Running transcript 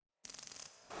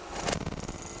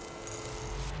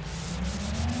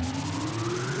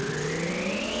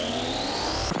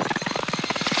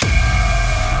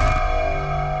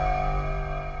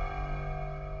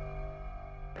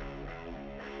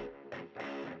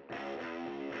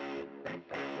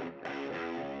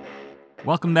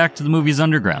Welcome back to the Movies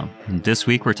Underground. And this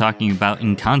week we're talking about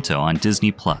Encanto on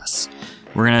Disney+.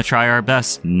 We're going to try our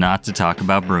best not to talk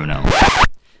about Bruno.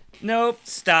 Nope,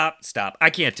 stop. I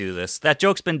can't do this. That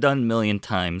joke's been done a million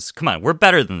times. Come on, we're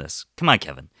better than this. Come on,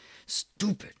 Kevin.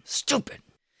 Stupid.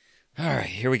 Alright,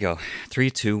 here we go. 3,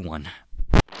 2, 1.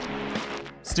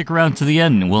 Stick around to the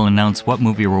end and we'll announce what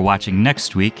movie we're watching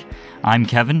next week. I'm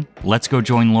Kevin. Let's go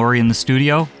join Lori in the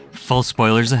studio. Full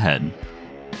spoilers ahead.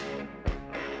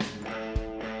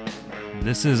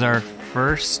 This is our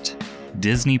first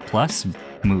Disney Plus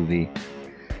movie.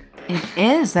 It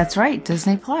is, that's right,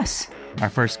 Disney Plus. Our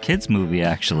first kids movie,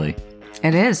 actually.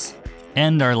 It is.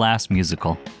 And our last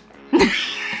musical.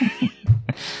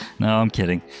 No, I'm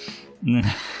kidding. You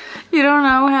don't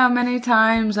know how many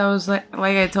times I was like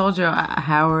I told you,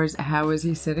 how is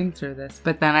he sitting through this?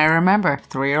 But then I remember,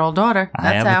 3-year-old daughter.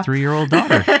 That's I have a 3-year-old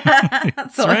daughter.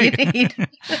 That's all right. You need.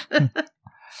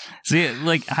 See,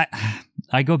 like,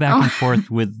 I go back and forth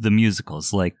with the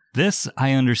musicals. Like, this,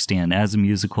 I understand as a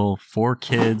musical for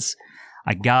kids.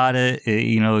 I got it.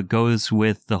 It goes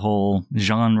with the whole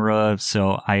genre,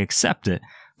 so I accept it.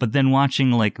 But then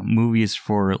watching, like, movies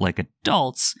for, like,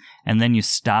 adults, and then you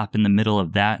stop in the middle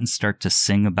of that and start to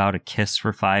sing about a kiss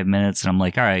for 5 minutes, and I'm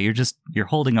like, all right, you're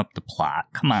holding up the plot.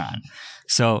 Come on.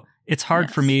 So it's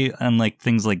hard for me on, like,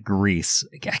 things like Grease.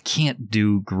 I can't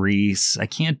do Grease. I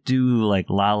can't do, like,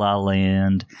 La La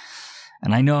Land.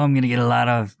 And I know I'm going to get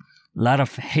a lot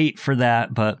of hate for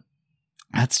that, but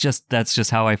that's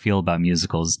just how I feel about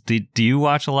musicals. Do you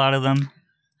watch a lot of them?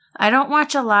 I don't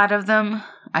watch a lot of them.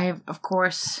 I, of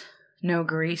course, know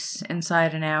Grease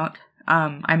inside and out.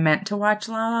 I meant to watch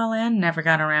La La Land, never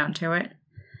got around to it.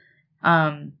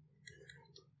 And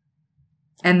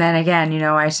then again,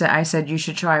 I said you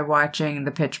should try watching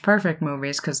the Pitch Perfect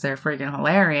movies because they're freaking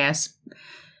hilarious.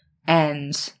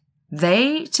 And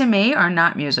they, to me, are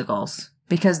not musicals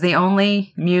because the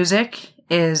only music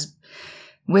is,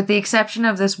 with the exception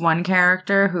of this one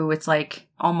character who it's like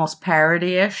almost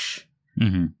parody-ish.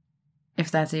 Mm-hmm. If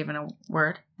that's even a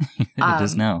word. It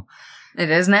is now.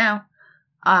 It is now.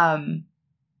 The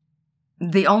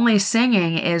only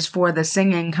singing is for the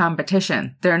singing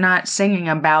competition. They're not singing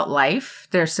about life.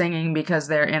 They're singing because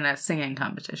they're in a singing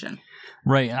competition.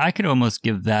 Right. I could almost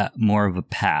give that more of a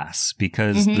pass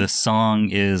because the song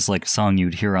is like a song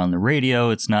you'd hear on the radio.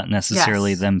 It's not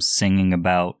necessarily them singing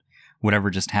about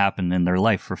whatever just happened in their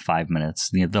life for 5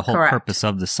 minutes. The whole purpose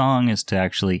of the song is to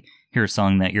actually hear a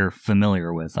song that you're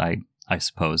familiar with, I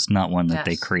suppose, not one that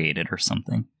they created or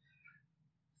something.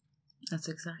 That's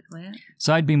exactly it.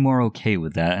 So I'd be more okay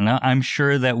with that. And I'm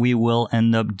sure that we will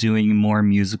end up doing more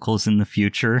musicals in the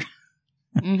future.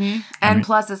 Mm-hmm. And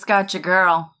plus, it's got your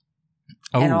girl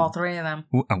in all 3 of them.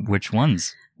 Which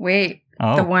ones? Wait.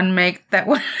 The one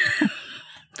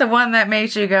the one that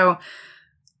makes you go,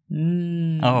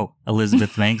 Oh,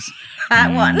 Elizabeth Banks.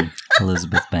 That one.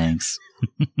 Elizabeth Banks.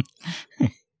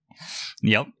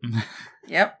 Yep.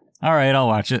 All right, I'll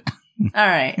watch it. All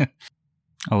right.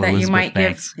 Oh, that Elizabeth you might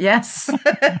Banks. give. Yes.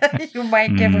 You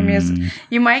might give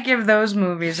you might give those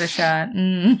movies a shot.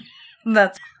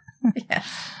 That's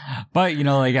yes. But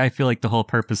I feel like the whole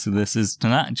purpose of this is to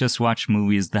not just watch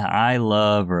movies that I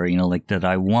love or like that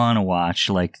I want to watch.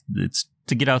 Like, it's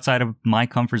to get outside of my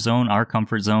comfort zone, our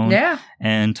comfort zone,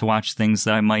 and to watch things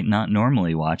that I might not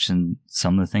normally watch, and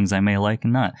some of the things I may like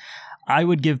and not. I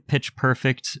would give Pitch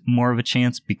Perfect more of a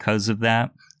chance because of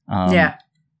that.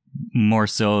 More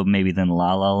so maybe than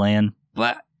La La Land.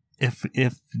 But if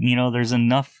there's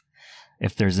enough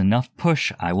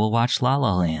push, I will watch La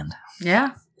La Land.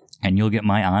 Yeah. And you'll get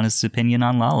my honest opinion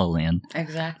on La La Land.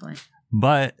 Exactly.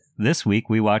 But this week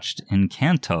we watched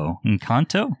Encanto.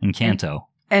 Encanto.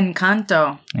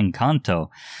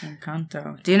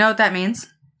 Do you know what that means?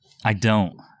 I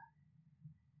don't.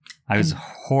 I was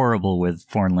horrible with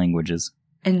foreign languages.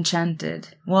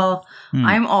 Enchanted. Well,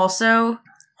 I'm also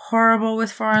horrible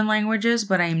with foreign languages,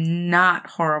 but I'm not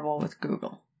horrible with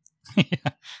Google.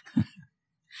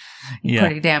 Yeah.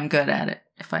 Pretty damn good at it,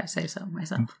 if I say so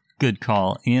myself. Good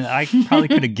call. I probably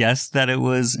could have guessed that it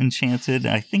was Enchanted.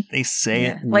 I think they say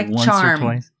it like once charm. or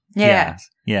twice. Yeah.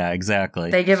 Yeah,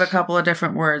 exactly. They give a couple of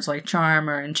different words like charm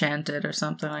or enchanted or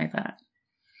something like that.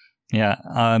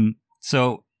 Yeah.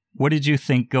 So what did you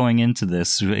think going into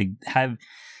this?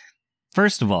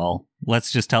 First of all,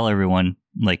 let's just tell everyone,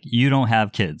 like, you don't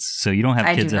have kids, so you don't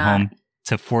have kids at home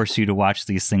to force you to watch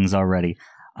these things already.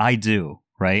 I do,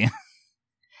 right?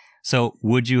 So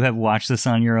would you have watched this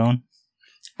on your own?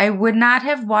 I would not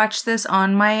have watched this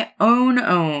on my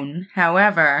own.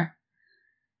 However,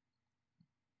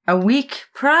 a week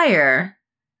prior,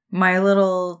 my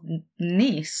little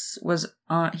niece was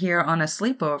here on a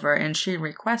sleepover, and she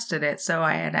requested it, so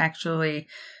I had actually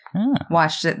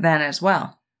watched it then as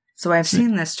well. So I've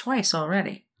seen this twice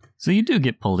already. So you do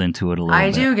get pulled into it a little bit.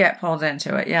 I do get pulled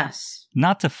into it, yes.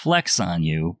 Not to flex on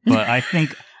you, but I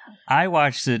think I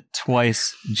watched it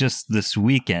twice just this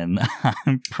weekend.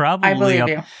 I'm probably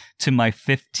up to my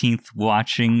 15th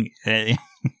watching. Yep.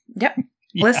 Yeah.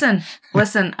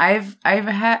 Listen. I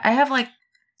have like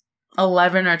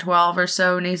 11 or 12 or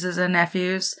so nieces and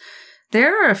nephews.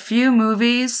 There are a few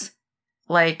movies,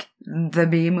 like the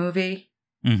Bee Movie,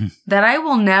 that I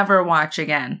will never watch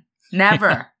again.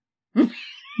 Never.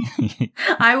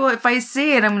 I will, if I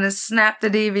see it, I'm going to snap the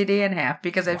DVD in half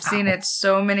because I've seen it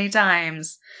so many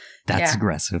times. That's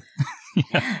aggressive.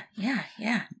 Yeah.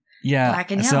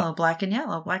 Black and yellow,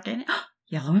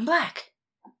 yellow and black.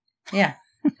 Yeah.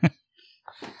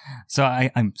 So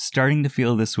I'm starting to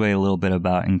feel this way a little bit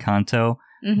about Encanto,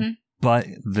 but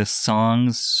the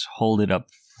songs hold it up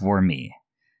for me.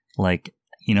 Like,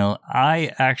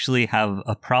 I actually have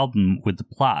a problem with the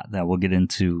plot that we'll get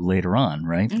into later on,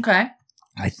 right? Okay.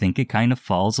 I think it kind of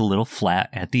falls a little flat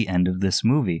at the end of this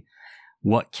movie.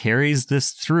 What carries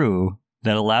this through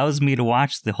that allows me to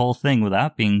watch the whole thing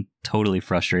without being totally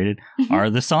frustrated are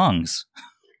the songs.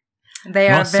 They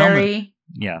are very...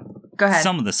 Go ahead.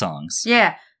 Some of the songs.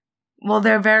 Yeah. Well,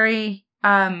 they're very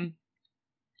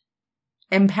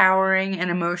empowering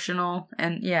and emotional,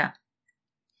 and yeah.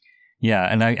 Yeah,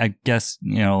 and I guess,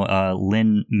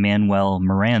 Lin-Manuel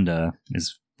Miranda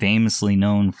is famously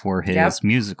known for his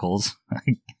musicals.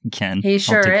 Again, he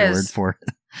sure I'll take is. your word for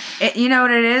it. You know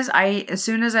what it is? As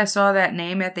soon as I saw that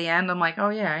name at the end, I'm like, oh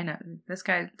yeah, I know. This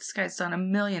guy's done a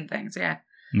million things, yeah.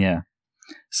 Yeah.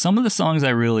 Some of the songs I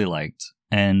really liked.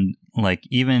 And like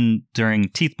even during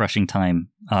teeth brushing time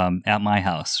at my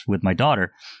house with my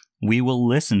daughter, we will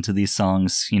listen to these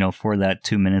songs, for that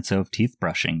 2 minutes of teeth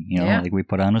brushing. Like we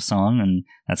put on a song and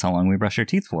that's how long we brush our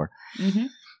teeth for. Mm-hmm.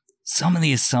 Some of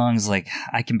these songs, like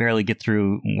I can barely get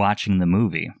through watching the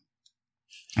movie.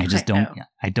 I just don't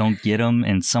get them.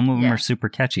 And some of them are super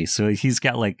catchy. So he's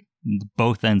got like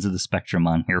both ends of the spectrum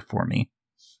on here for me.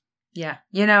 Yeah.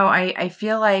 I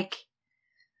feel like,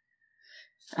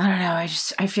 I don't know.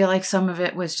 I feel like some of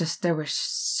it was just, there was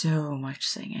so much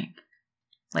singing.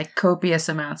 Like copious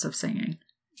amounts of singing.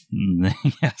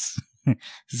 Yes.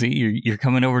 See, you're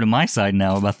coming over to my side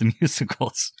now about the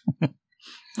musicals.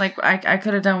 Like I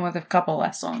could have done with a couple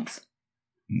less songs.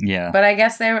 Yeah. But I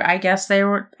guess they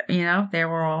were, they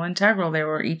were all integral. They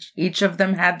were each of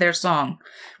them had their song,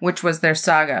 which was their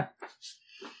saga.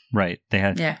 Right. They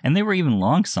had, and they were even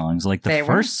long songs. Like the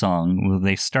first song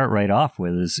they start right off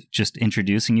with is just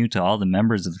introducing you to all the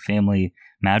members of the family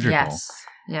madrigal.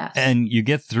 Yes. And you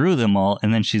get through them all,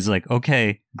 and then she's like,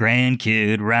 okay,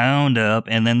 grandkid, round up.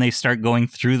 And then they start going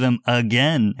through them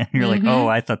again. And you're like, oh,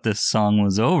 I thought this song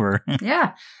was over.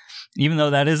 Yeah. Even though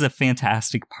that is a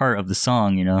fantastic part of the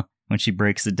song, when she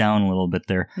breaks it down a little bit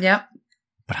there. Yep.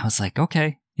 But I was like,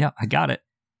 okay, yeah, I got it.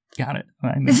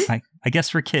 I mean, I guess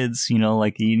for kids,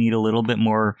 like you need a little bit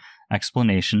more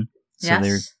explanation. So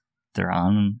they're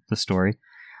on the story.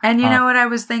 And you know what I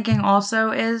was thinking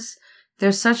also is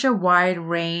there's such a wide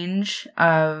range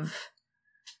of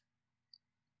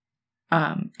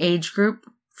age group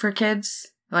for kids.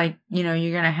 Like, you're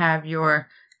going to have your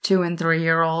 2 and 3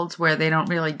 year olds where they don't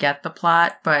really get the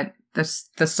plot, but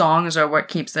the songs are what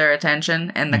keeps their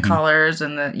attention, and the colors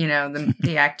and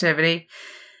the activity.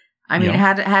 I mean,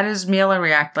 how does Mila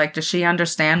react? Like, does she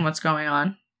understand what's going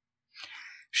on?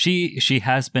 She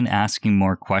has been asking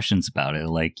more questions about it,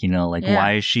 like,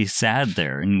 why is she sad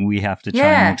there? And we have to try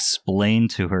and explain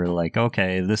to her, like,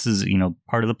 okay, this is,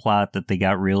 part of the plot that they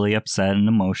got really upset and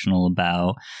emotional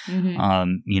about,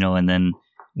 and then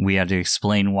we had to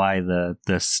explain why the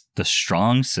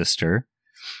strong sister,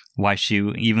 why she,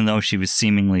 even though she was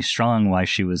seemingly strong, why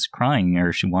she was crying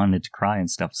or she wanted to cry and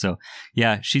stuff. So,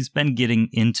 yeah, she's been getting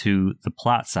into the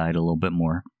plot side a little bit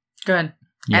more. Good.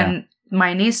 Yeah. And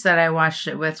my niece that I watched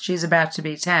it with, she's about to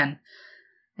be 10.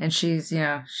 And she's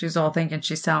all thinking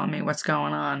she's telling me what's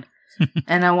going on.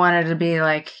 And I wanted to be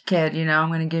like, kid, I'm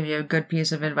going to give you a good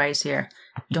piece of advice here.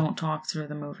 Don't talk through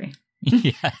the movie.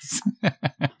 Yes.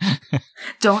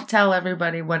 Don't tell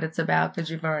everybody what it's about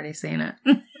because you've already seen it.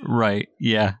 Right.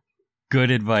 Yeah. Good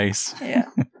advice. Yeah.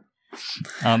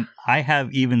 I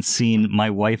have even seen, my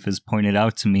wife has pointed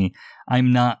out to me,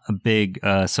 I'm not a big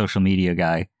social media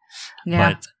guy,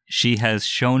 but she has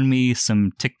shown me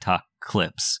some TikTok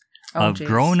clips of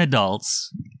grown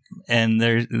adults, and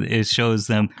it shows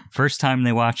them first time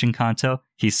they watch Encanto,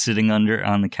 he's sitting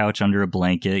on the couch under a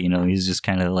blanket, he's just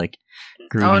kind of like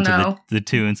grooving to no. the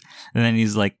tunes. And then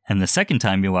he's like, and the second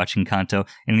time you're watching Encanto,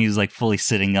 and he's like fully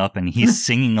sitting up and he's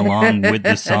singing along with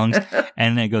the songs.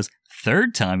 And then it goes,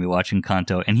 third time you're watching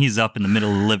Encanto, and he's up in the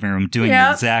middle of the living room doing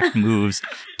the exact moves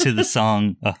to the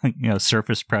song,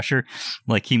 Surface Pressure.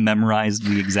 Like he memorized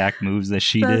the exact moves that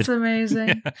she did. That's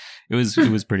amazing. Yeah, it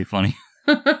was pretty funny.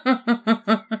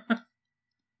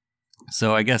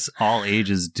 So I guess all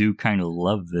ages do kind of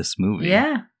love this movie.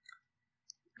 Yeah.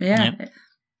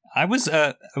 I was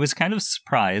kind of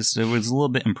surprised. I was a little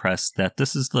bit impressed that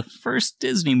this is the first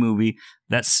Disney movie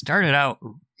that started out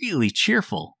really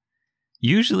cheerful.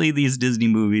 Usually these Disney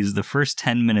movies, the first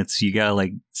 10 minutes, you gotta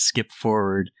like skip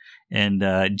forward and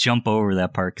jump over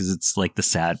that part because it's like the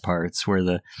sad parts where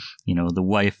the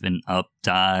wife and Up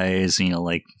dies,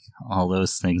 like all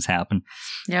those things happen.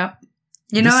 Yep.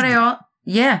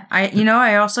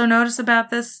 I also noticed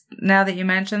about this, now that you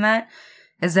mention that,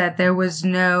 is that there was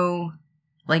no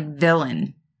like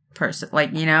villain person.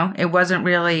 Like, it wasn't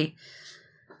really.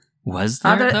 Was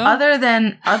there other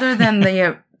than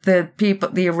the people,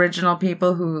 the original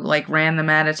people who like ran them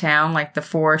out of town, like the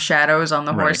four shadows on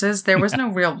the horses. There was no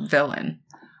real villain.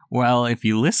 Well, if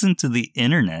you listen to the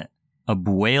internet,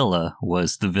 Abuela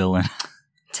was the villain.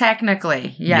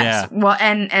 Technically, yes. Yeah. Well,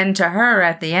 and to her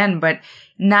at the end, but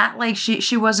not like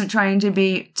she wasn't trying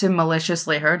to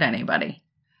maliciously hurt anybody.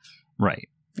 Right.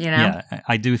 Yeah,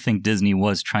 I do think Disney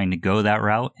was trying to go that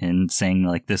route and saying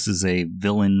like this is a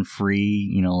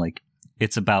villain-free, like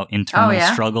it's about internal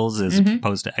struggles as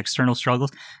opposed to external struggles.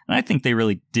 And I think they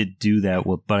really did do that,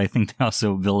 but I think they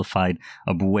also vilified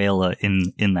Abuela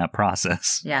in that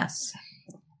process. Yes.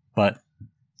 But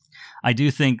I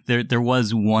do think there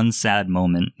was one sad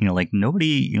moment, like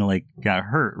nobody, like got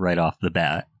hurt right off the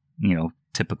bat,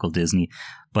 typical Disney.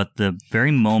 But the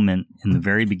very moment in the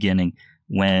very beginning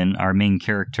when our main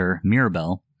character,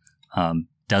 Mirabelle,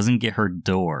 doesn't get her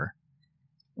door,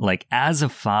 like as a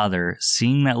father,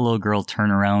 seeing that little girl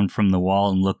turn around from the wall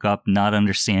and look up, not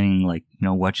understanding like,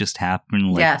 what just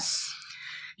happened. Like, yes.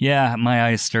 Yeah, my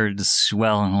eyes started to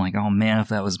swell and I'm like, oh man, if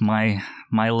that was my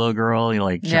little girl, you're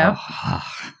like,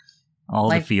 all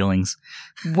like, the feelings.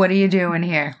 What are you doing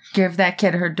here? Give that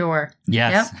kid her door.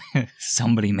 Yes. Yep.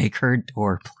 Somebody make her a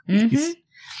door, please. Mm-hmm.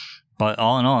 But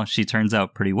all in all, she turns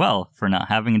out pretty well for not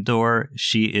having a door.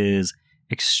 She is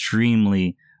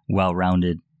extremely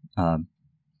well-rounded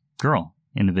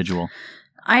individual.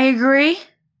 I agree.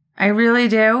 I really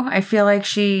do. I feel like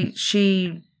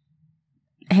she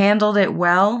handled it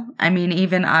well. I mean,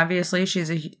 even obviously she's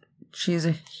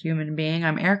a human being.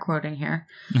 I'm air quoting here.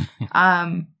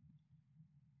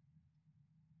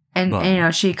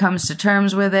 And she comes to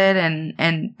terms with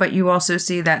it but you also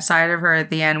see that side of her at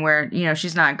the end where,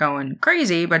 she's not going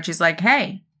crazy, but she's like,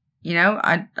 hey,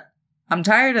 I'm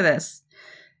tired of this.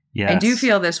 Yes. I do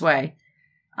feel this way.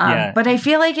 But I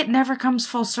feel like it never comes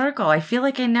full circle. I feel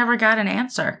like I never got an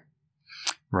answer.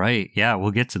 Right. Yeah,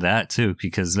 we'll get to that too,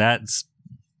 because that's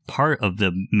part of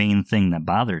the main thing that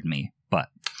bothered me. But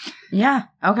yeah.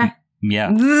 Okay.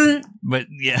 Yeah. But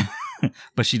yeah.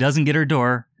 But she doesn't get her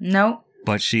door. Nope.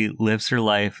 But she lives her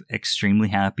life extremely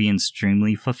happy and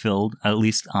extremely fulfilled, at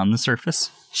least on the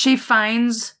surface. She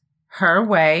finds her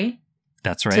way.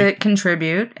 That's right. To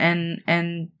contribute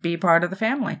and be part of the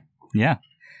family. Yeah.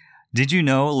 Did you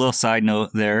know, a little side note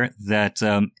there, that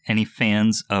any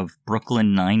fans of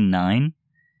Brooklyn Nine-Nine,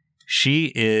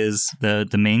 she is the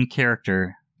main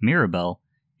character, Mirabelle,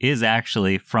 is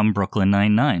actually from Brooklyn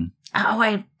Nine-Nine.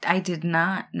 Oh, I did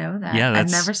not know that. Yeah,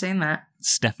 I've never seen that.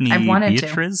 Stephanie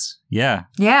Beatriz. Yeah.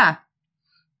 Yeah.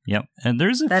 Yep. And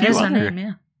there's a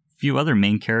few other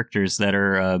main characters that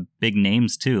are big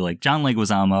names too, like John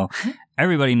Leguizamo.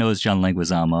 Everybody knows John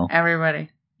Leguizamo. Everybody.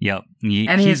 Yep.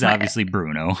 He's obviously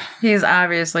Bruno. He's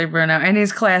obviously Bruno, and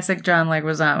he's classic John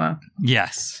Leguizamo.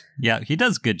 Yes. Yeah, he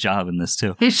does a good job in this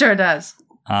too. He sure does.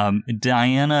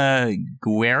 Diana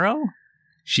Guerrero,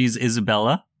 she's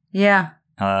Isabella. Yeah.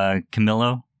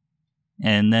 Camillo.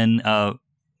 And then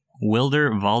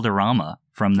Wilder Valderrama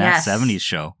from that 70s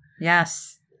show.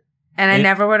 Yes. And I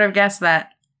never would have guessed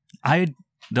that.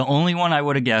 The only one I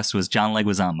would have guessed was John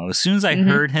Leguizamo. As soon as I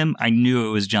heard him, I knew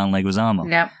it was John Leguizamo.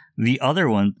 Yep. The other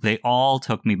one, they all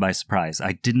took me by surprise.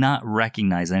 I did not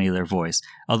recognize any of their voice.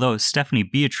 Although Stephanie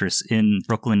Beatriz in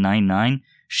Brooklyn Nine-Nine,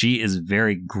 she is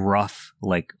very gruff,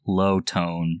 like low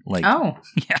tone. Like, oh.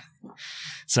 Yeah.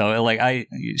 So, like,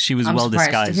 she was well disguised.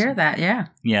 I'm surprised to hear that, yeah.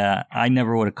 Yeah, I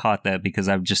never would have caught that because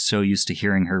I'm just so used to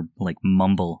hearing her, like,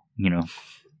 mumble,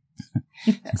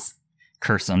 Yes.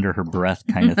 curse under her breath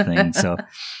kind of thing. So,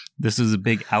 this is a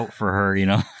big out for her,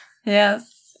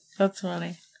 Yes, that's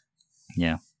funny.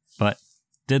 Yeah, but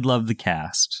did love the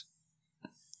cast.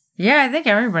 Yeah, I think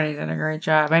everybody did a great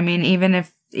job. I mean, even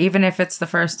if it's the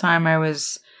first time I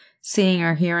was seeing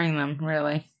or hearing them,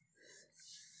 really.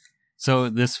 So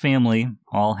this family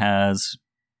all has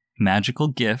magical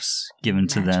gifts given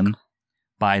to them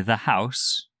by the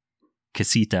house,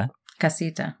 casita,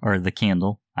 or the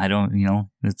candle. I don't,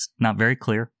 it's not very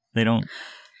clear. They don't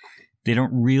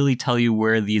really tell you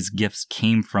where these gifts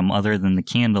came from other than the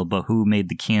candle, but who made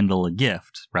the candle a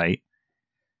gift, right?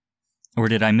 Or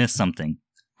did I miss something?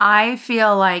 I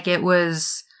feel like it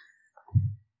was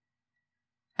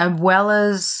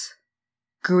Abuela's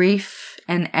grief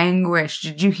and anguish.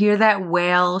 Did you hear that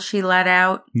wail she let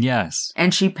out? Yes.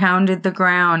 And she pounded the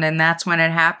ground, and that's when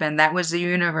it happened. That was the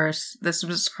universe. This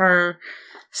was her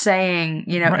saying,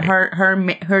 right.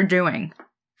 her doing.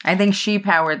 I think she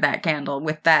powered that candle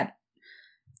with that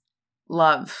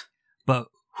love. But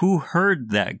who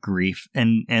heard that grief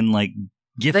and like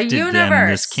gifted them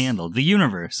this candle? The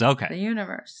universe. Okay. The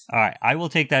universe. All right. I will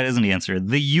take that as an answer.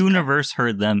 The universe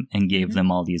heard them and gave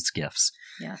them all these gifts.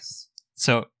 Yes.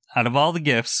 So, out of all the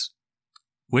gifts,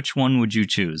 which one would you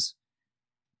choose?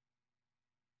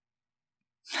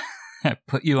 I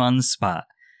put you on the spot.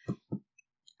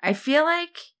 I feel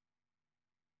like,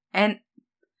 and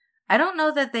I don't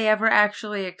know that they ever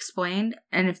actually explained,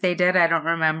 and if they did, I don't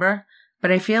remember.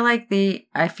 But I feel like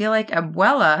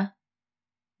Abuela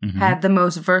had the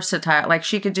most versatile. Like,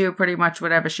 she could do pretty much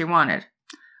whatever she wanted.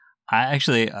 I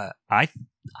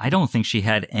don't think she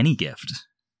had any gift.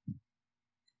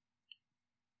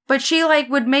 But she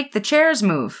would make the chairs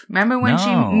move. Remember when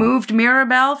she moved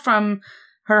Mirabelle from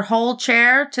her whole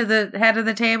chair to the head of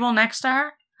the table next to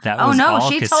her? That was all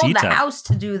she casita. told the house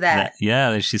to do that.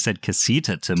 Yeah, she said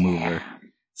casita to move her.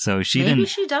 So Maybe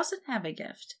she doesn't have a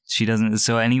gift. She doesn't.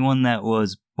 So anyone that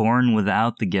was born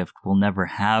without the gift will never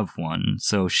have one.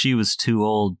 So she was too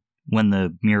old when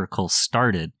the miracle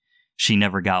started. She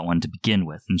never got one to begin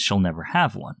with, and she'll never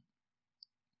have one.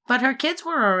 But her kids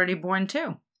were already born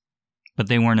too. But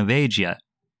they weren't of age yet.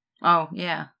 Oh,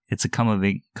 yeah. It's a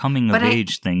coming of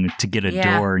age thing to get a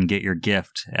door and get your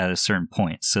gift at a certain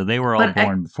point. So they were all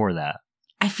born before that.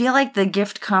 I feel like the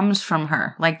gift comes from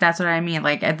her. Like, that's what I mean.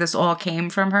 Like, this all came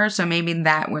from her. So maybe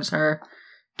that was her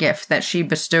gift, that she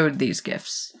bestowed these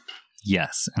gifts.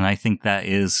 Yes. And I think that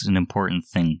is an important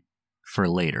thing for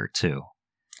later, too.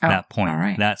 That point.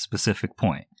 Right. That specific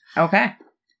point. Okay.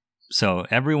 So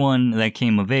everyone that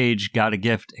came of age got a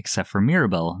gift except for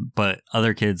Mirabelle, but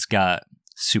other kids got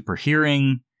super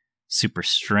hearing, super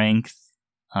strength,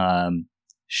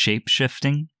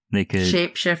 shape-shifting. They could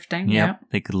shape-shifting, yep.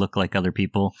 They could look like other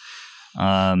people.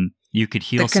 You could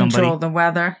heal somebody. Control the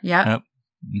weather, yep.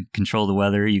 You control the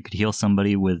weather. You could heal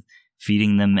somebody with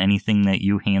feeding them anything that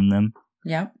you hand them.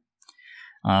 Yep.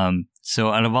 So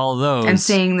out of all of those... And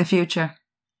seeing the future.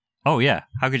 Oh, yeah.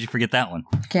 How could you forget that one?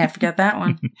 Can't forget that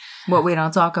one. But we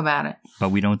don't talk about it. But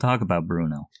we don't talk about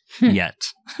Bruno. Yet.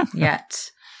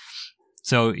 Yet.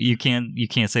 So you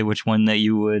can't say which one that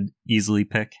you would easily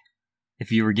pick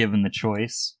if you were given the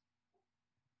choice?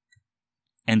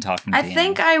 And talking to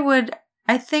animals.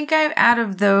 I think out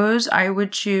of those, I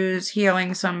would choose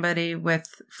healing somebody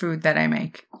with food that I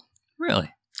make.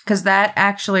 Really? Because that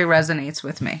actually resonates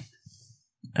with me.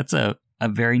 That's a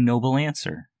very noble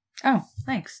answer. Oh,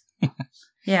 thanks.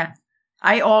 Yeah.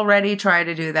 I already try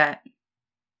to do that.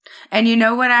 And you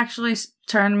know what actually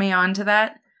turned me on to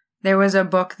that? There was a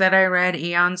book that I read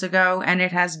eons ago, and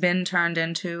it has been turned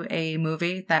into a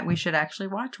movie that we should actually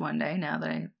watch one day, now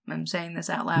that I'm saying this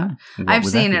out loud. I've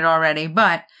seen it already,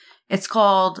 but it's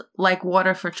called Like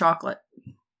Water for Chocolate.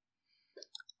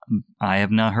 I have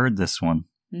not heard this one.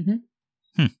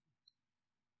 Mm-hmm.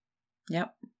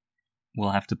 Yep.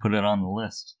 We'll have to put it on the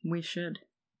list. We should.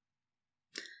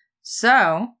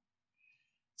 So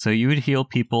you would heal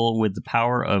people with the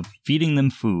power of feeding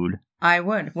them food. I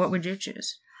would. What would you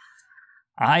choose?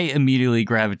 I immediately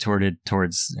gravitated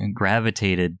towards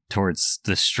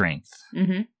the strength.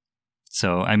 Mm-hmm.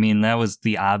 So, I mean, that was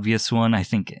the obvious one. I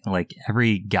think, like,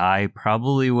 every guy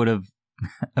probably would have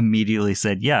immediately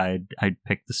said, yeah, I'd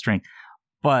pick the strength.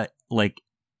 But, like,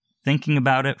 thinking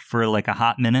about it for, like, a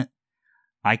hot minute,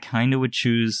 I kind of would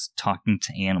choose talking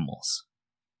to animals.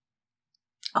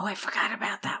 Oh, I forgot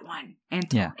about that one.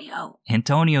 Antonio. Yeah.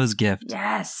 Antonio's gift.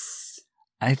 Yes.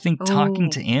 I think talking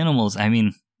to animals, I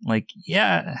mean, like,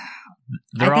 yeah,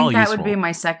 they're all useful. I think that would be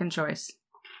my second choice.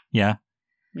 Yeah?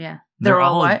 Yeah. They're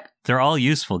all what? They're all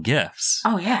useful gifts.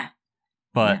 Oh, yeah.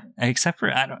 But except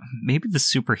for, maybe the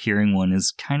super hearing one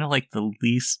is kind of like the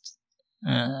least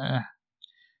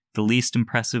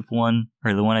impressive one,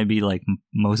 or the one I'd be, like,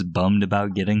 most bummed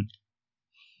about getting.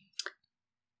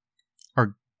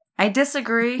 I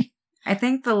disagree. I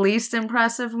think the least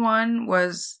impressive one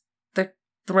was the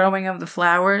throwing of the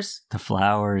flowers. The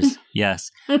flowers,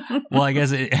 yes. Well, I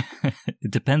guess it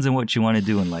depends on what you want to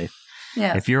do in life.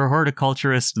 Yes. If you're a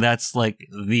horticulturist, that's like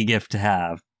the gift to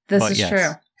have. This is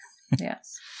true.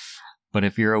 Yes. But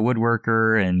if you're a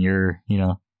woodworker and you're,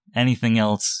 anything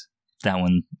else, that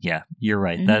one, yeah, you're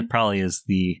right. Mm-hmm. That probably is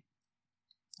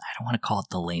I don't want to call it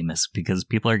the lamest because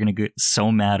people are going to get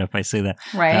so mad if I say that.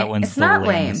 Right. That one's it's not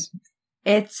lamest.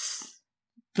 Lame. It's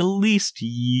the least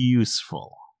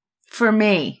useful. For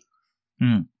me.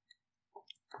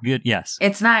 Good, yes.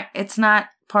 It's not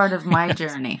part of my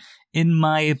journey. In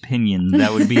my opinion,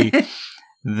 that would be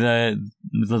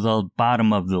the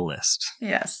bottom of the list.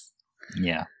 Yes.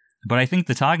 Yeah. But I think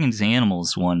the talking to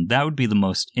animals one, that would be the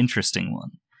most interesting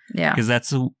one. Yeah. Because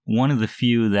that's one of the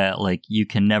few that, like, you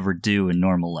can never do in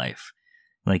normal life.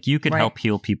 Like, you could help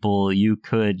heal people. You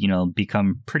could,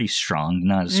 become pretty strong.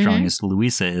 Not as strong as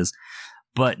Louisa is.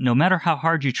 But no matter how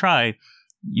hard you try,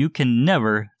 you can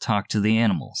never talk to the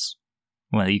animals.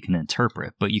 Well, you can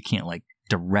interpret, but you can't, like,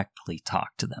 directly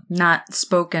talk to them. Not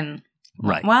spoken.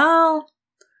 Right. Well,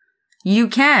 you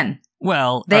can.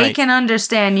 Well, they can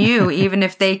understand you even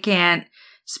if they can't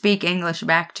speak English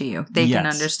back to you. They can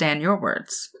understand your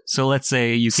words. So let's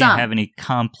say you can't have any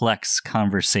complex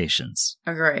conversations.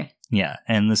 Agree. Yeah,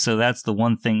 and so that's the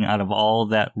one thing out of all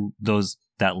that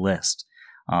list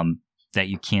that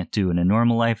you can't do in a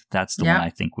normal life. That's the one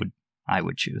I think I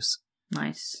would choose.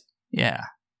 Nice. Yeah.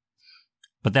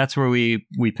 But that's where we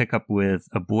pick up with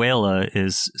Abuela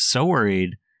is so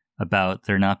worried about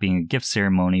there not being a gift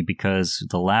ceremony because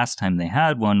the last time they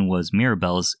had one was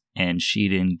Mirabelle's and she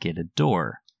didn't get a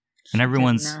door. And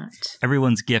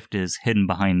everyone's gift is hidden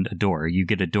behind a door. You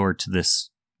get a door to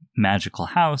this magical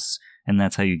house, and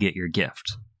that's how you get your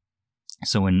gift.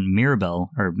 So when Mirabelle,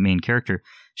 our main character,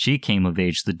 she came of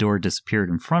age, the door disappeared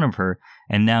in front of her,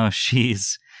 and now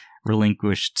she's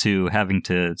relinquished to having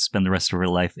to spend the rest of her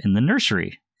life in the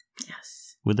nursery.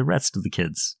 Yes. With the rest of the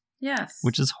kids. Yes.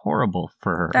 Which is horrible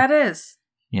for her. That is.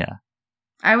 Yeah.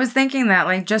 I was thinking that,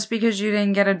 like, just because you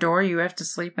didn't get a door, you have to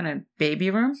sleep in a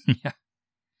baby room? Yeah.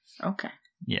 Okay.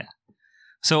 Yeah.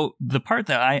 So the part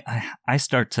that I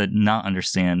start to not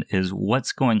understand is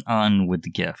what's going on with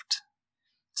the gift.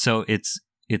 So it's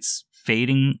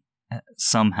fading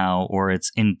somehow or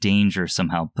it's in danger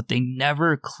somehow, but they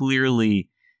never clearly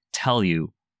tell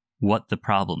you what the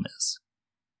problem is.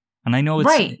 And I know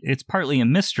it's partly a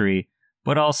mystery,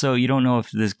 but also you don't know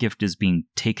if this gift is being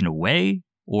taken away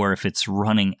or if it's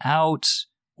running out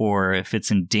or if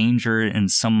it's in danger in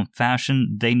some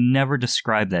fashion. They never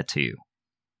describe that to you.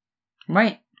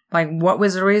 Right. Like, what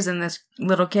was the reason this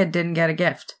little kid didn't get a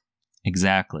gift?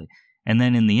 Exactly. And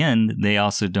then in the end, they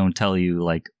also don't tell you,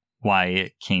 like, why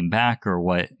it came back or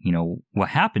what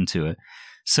happened to it.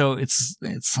 So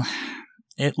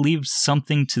it leaves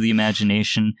something to the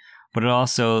imagination, but it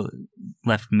also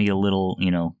left me a little,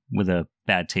 with a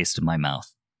bad taste in my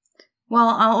mouth. Well,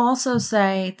 I'll also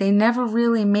say they never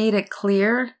really made it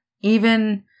clear,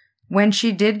 even when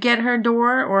she did get her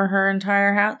door or her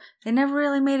entire house, they never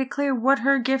really made it clear what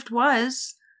her gift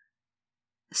was.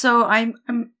 So I'm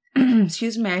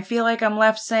excuse me, I feel like I'm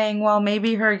left saying, well,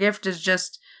 maybe her gift is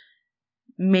just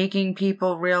making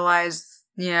people realize,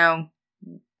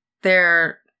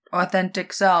 their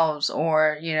authentic selves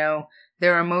or,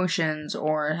 their emotions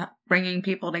or bringing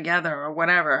people together or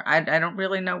whatever. I don't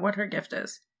really know what her gift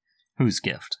is. Whose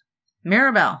gift?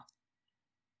 Mirabelle.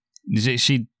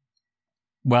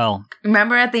 Well,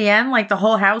 remember at the end, like the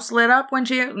whole house lit up when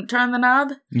she turned the knob?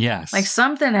 Yes. Like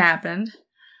something happened.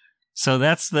 So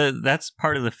that's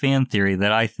part of the fan theory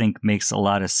that I think makes a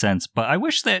lot of sense. But I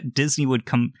wish that Disney would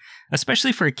come,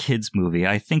 especially for a kids movie.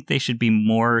 I think they should be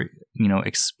more,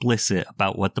 explicit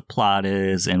about what the plot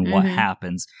is and what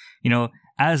happens.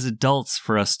 As adults,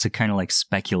 for us to kind of like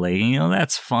speculate,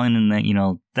 that's fun and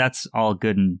that, that's all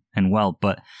good and well.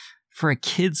 But for a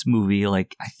kids movie,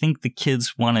 like, I think the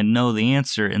kids want to know the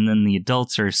answer, and then the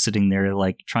adults are sitting there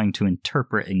like trying to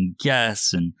interpret and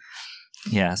guess, and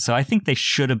yeah. So I think they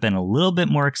should have been a little bit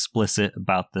more explicit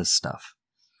about this stuff.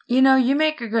 You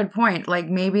make a good point. Like,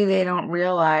 maybe they don't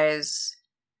realize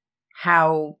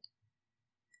how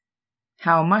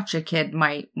much a kid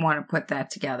might want to put that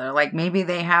together. Like, maybe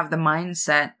they have the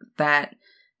mindset that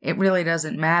it really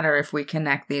doesn't matter if we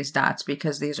connect these dots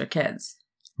because these are kids.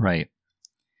 Right.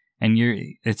 And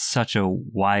it's such a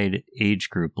wide age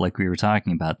group, like we were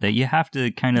talking about, that you have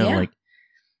to kind of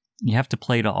you have to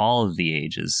play to all of the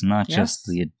ages, not just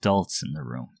the adults in the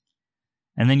room.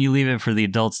 And then you leave it for the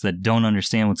adults that don't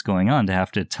understand what's going on to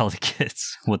have to tell the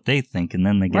kids what they think, and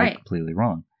then they get it completely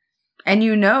wrong. And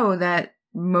that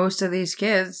most of these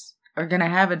kids are going to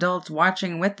have adults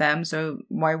watching with them, so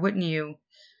why wouldn't you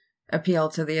appeal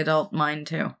to the adult mind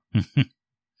too?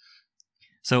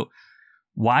 So,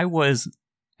 why was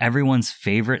everyone's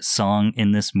favorite song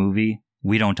in this movie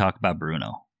We Don't Talk About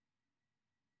Bruno?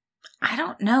 I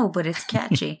don't know, but it's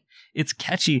catchy. It's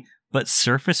catchy, but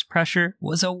Surface Pressure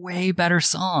was a way better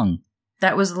song.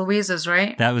 That was Louisa's,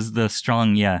 right? That was the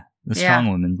strong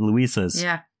woman, Louisa's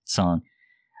song.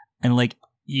 And like,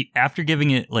 after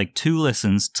giving it like 2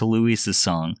 listens to Louisa's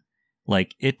song,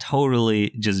 like it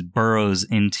totally just burrows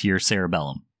into your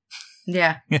cerebellum.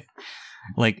 Yeah.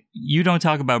 Like, You Don't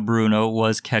Talk About Bruno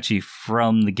was catchy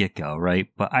from the get-go, right?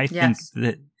 But I think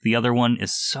that the other one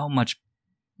is so much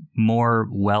more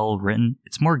well written.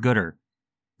 It's more gooder.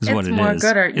 Is what it is. It's more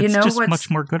gooder. It's just much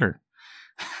more gooder.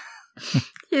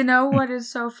 You know what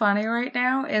is so funny right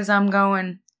now is I'm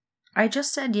going, I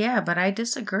just said yeah, but I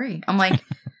disagree. I'm like,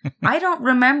 I don't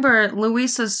remember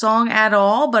Luisa's song at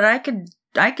all, but I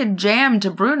could jam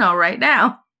to Bruno right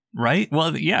now. Right?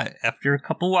 Well, yeah, after a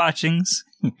couple watchings,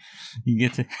 you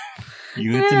get to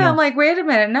know. I'm like, wait a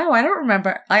minute. No, I don't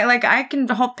remember. I can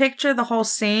picture the whole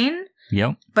scene.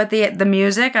 Yep. But the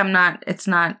music, it's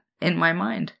not in my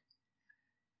mind.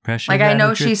 Pressure like I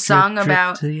know she sung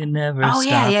about till you never stop.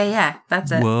 Yeah.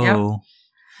 That's it. Whoa.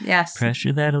 Yep. Yes.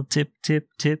 Pressure that'll tip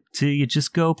till you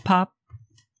just go pop.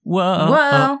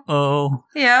 Whoa. Oh.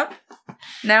 Yep.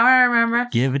 Now I remember.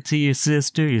 Give it to your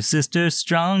sister's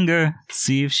stronger.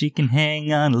 See if she can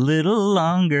hang on a little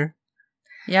longer.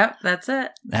 Yep, that's it.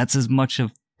 That's as much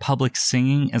of public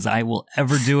singing as I will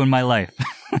ever do in my life.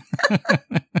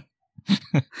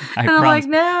 I'm like,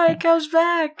 no, it comes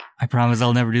back. I promise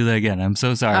I'll never do that again. I'm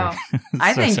so sorry. Oh,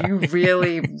 I think you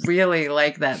really, really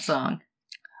like that song.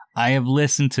 I have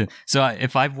listened to... So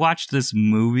if I've watched this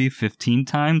movie 15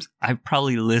 times, I've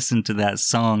probably listened to that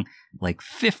song like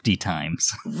 50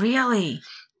 times. Really?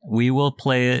 We will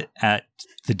play it at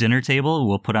the dinner table.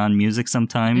 We'll put on music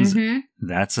sometimes. Mm-hmm.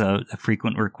 That's a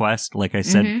frequent request. Like I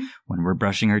said, when we're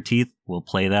brushing our teeth, we'll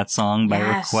play that song by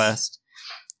request.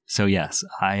 So yes,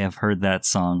 I have heard that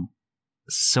song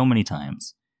so many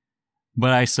times,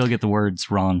 but I still get the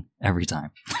words wrong every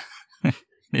time.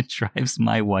 It drives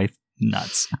my wife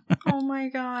nuts. Oh my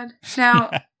God.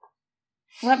 Now,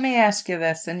 let me ask you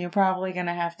this, and you're probably going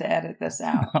to have to edit this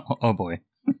out. Oh boy.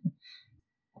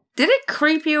 Did it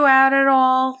creep you out at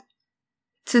all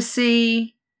to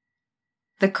see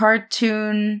the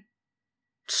cartoon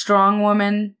strong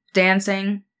woman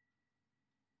dancing?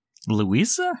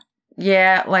 Louisa?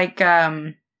 Yeah, like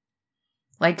some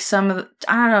of the,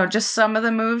 I don't know, just some of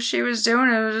the moves she was doing.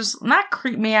 It was just not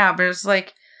creep me out, but it's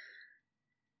like,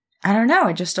 I don't know.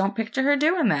 I just don't picture her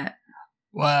doing that.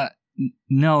 Well,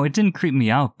 no, it didn't creep me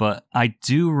out, but I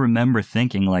do remember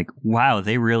thinking like, wow,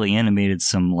 they really animated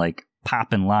some like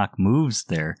pop and lock moves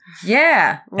there.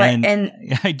 Yeah. And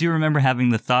I do remember having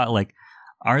the thought like,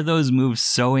 are those moves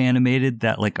so animated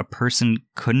that like a person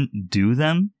couldn't do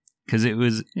them? Because it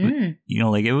was,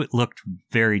 like it looked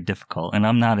very difficult, and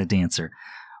I'm not a dancer,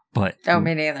 but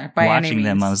me neither. Watching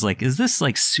them, I was like, is this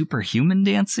like superhuman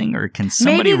dancing, or can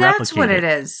somebody replicate it? Maybe that's what it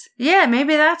is. Yeah,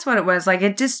 maybe that's what it was. Like,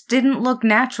 it just didn't look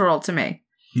natural to me.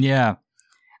 Yeah.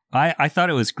 I thought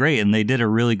it was great, and they did a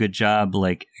really good job,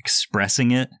 like,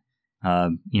 expressing it,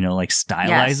 like,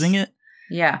 stylizing it.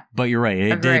 Yeah. But you're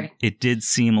right. It did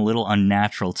seem a little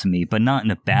unnatural to me, but not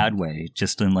in a bad way,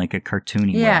 just in, like, a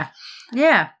cartoony way.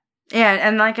 Yeah. Yeah,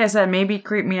 and like I said, maybe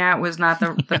creep me out was not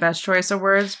the best choice of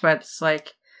words, but it's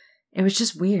like, it was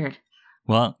just weird.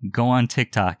 Well, go on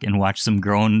TikTok and watch some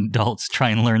grown adults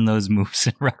try and learn those moves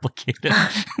and replicate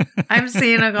it. I've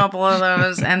seen a couple of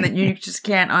those, and that you just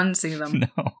can't unsee them.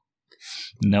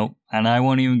 Nope. And I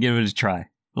won't even give it a try.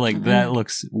 Like, that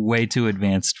looks way too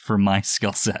advanced for my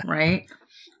skill set. Right?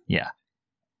 Yeah.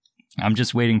 I'm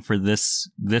just waiting for this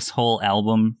whole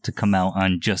album to come out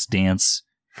on Just Dance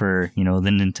for, the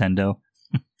Nintendo.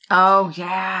 Oh,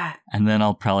 yeah. And then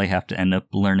I'll probably have to end up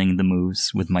learning the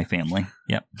moves with my family.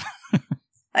 Yep.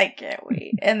 I can't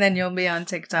wait. And then you'll be on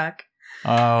TikTok.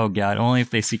 Oh, God. Only if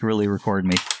they secretly record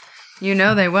me. You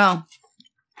know they will.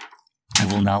 I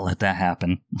will not let that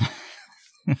happen.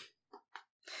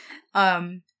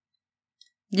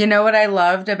 You know what I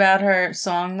loved about her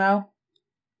song, though?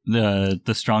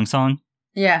 The strong song?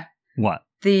 Yeah. What?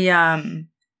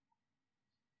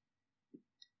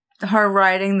 Her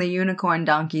riding the unicorn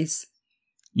donkeys.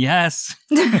 Yes.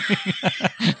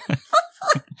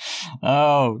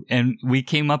 Oh, and we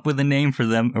came up with a name for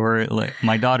them, or like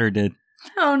my daughter did.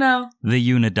 Oh no. The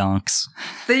Unidonks.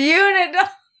 The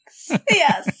Unidonks.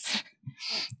 Yes.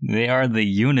 They are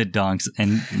the Unidonks,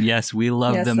 and yes, we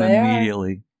love them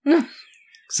immediately.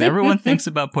 Because everyone thinks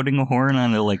about putting a horn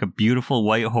on a beautiful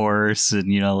white horse and,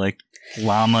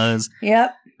 llamas.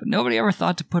 Yep. But nobody ever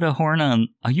thought to put a horn on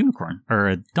a unicorn or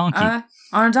a donkey.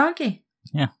 On a donkey.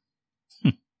 Yeah.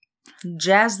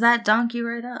 Jazz that donkey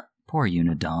right up. Poor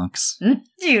unidonks.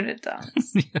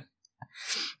 Unidonks.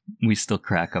 We still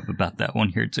crack up about that one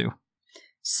here, too.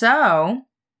 So,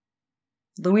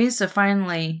 Louisa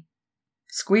finally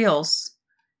squeals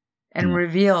and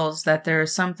reveals that there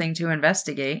is something to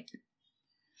investigate.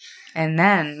 And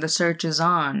then the search is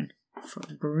on for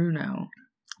Bruno.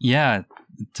 Yeah.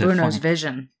 Bruno's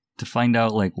vision. To find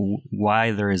out,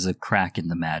 why there is a crack in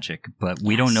the magic. But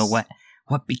we don't know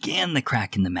what began the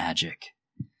crack in the magic.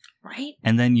 Right?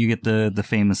 And then you get the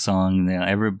famous song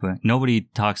that nobody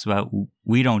talks about.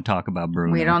 We don't talk about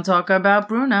Bruno. We don't talk about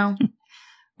Bruno.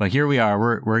 But here we are.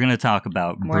 We're going to talk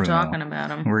about Bruno. We're talking about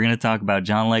him. We're going to talk about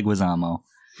John Leguizamo.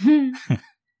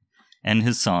 And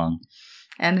his song.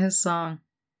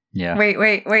 Yeah.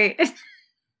 Wait.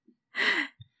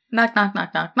 Knock, knock,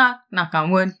 knock, knock, knock. Knock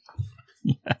on wood.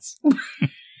 Yes.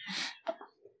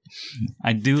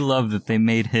 I do love that they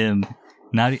made him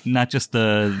not just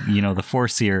the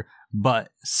foreseer, but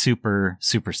super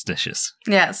superstitious.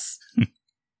 Yes.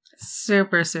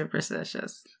 Super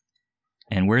superstitious.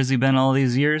 And where's he been all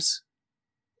these years?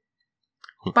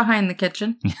 Behind the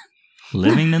kitchen.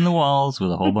 Living in the walls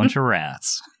with a whole bunch of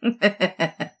rats.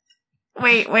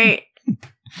 Wait.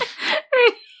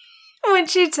 When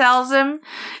she tells him,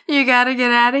 you gotta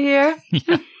get out of here.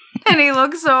 Yeah. And he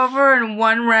looks over and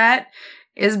one rat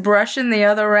is brushing the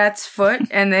other rat's foot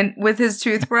and then with his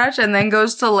toothbrush and then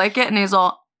goes to lick it and he's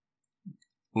all...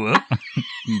 Whoop.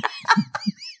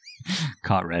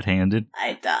 Caught red-handed.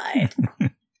 I died.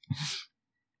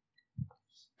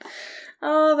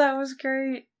 Oh, that was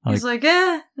great. He's like,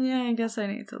 yeah, I guess I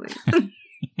need to leave.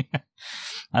 Yeah.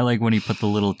 I like when he put the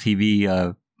little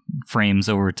TV frames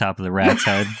over top of the rat's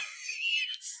head.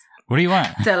 What do you want?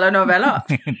 Telenovela.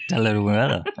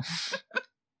 Telenovela.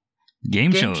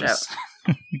 Game shows.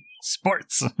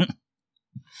 Sports.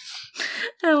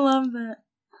 I love that.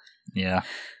 Yeah.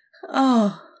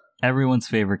 Oh. Everyone's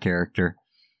favorite character.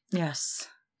 Yes.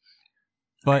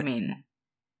 But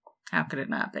how could it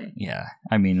not be? Yeah.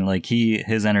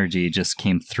 His energy just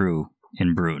came through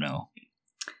in Bruno.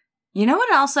 You know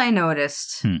what else I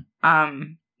noticed?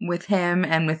 With him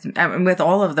and with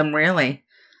all of them, really.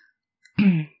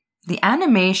 The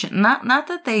animation, not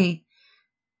that they,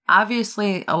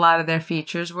 obviously a lot of their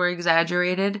features were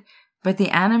exaggerated, but the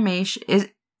animation,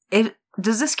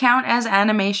 does this count as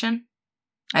animation?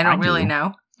 I don't really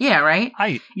know. Yeah, right?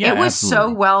 It was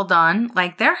so well done.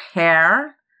 Their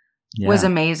hair was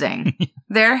amazing.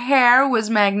 Their hair was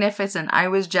magnificent. I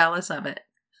was jealous of it.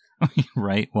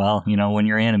 Right. Well, when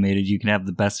you're animated, you can have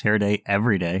the best hair day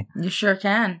every day. You sure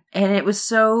can. And it was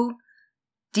so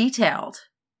detailed.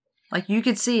 You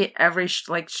could see every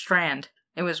strand.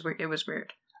 It was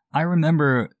weird. I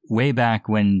remember way back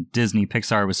when Disney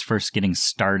Pixar was first getting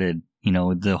started,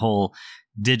 the whole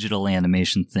digital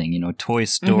animation thing, Toy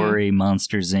Story,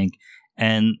 Monsters, Inc.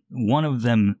 And one of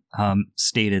them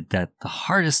stated that the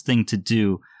hardest thing to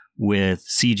do with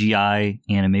CGI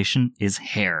animation is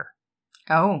hair.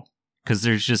 Oh. Because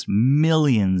there's just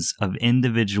millions of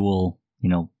individual,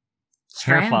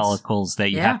 hair follicles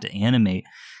that you have to animate.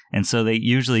 And so they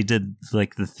usually did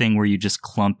the thing where you just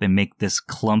clump and make this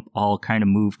clump all kind of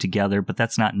move together, but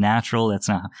that's not natural.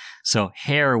 So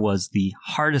hair was the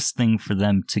hardest thing for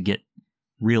them to get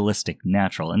realistic,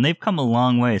 natural. And they've come a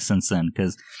long way since then,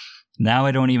 because now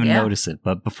I don't even notice it.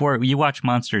 But before, you watch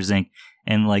Monsters, Inc.,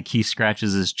 and he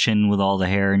scratches his chin with all the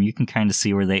hair, and you can kind of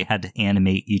see where they had to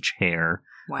animate each hair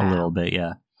a little bit,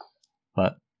 yeah.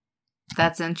 But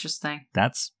that's interesting.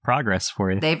 That's progress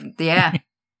for you.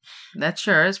 That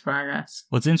sure is progress.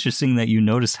 Well, it's interesting that you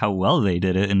noticed how well they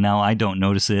did it, and now I don't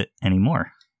notice it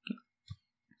anymore.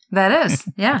 That is,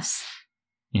 yes.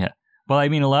 Yeah. Well,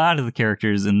 a lot of the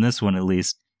characters in this one, at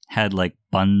least, had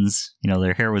buns.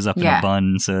 Their hair was up in a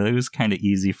bun, so it was kind of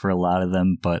easy for a lot of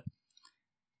them. But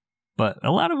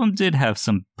a lot of them did have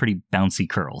some pretty bouncy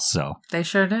curls. So they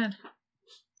sure did.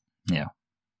 Yeah.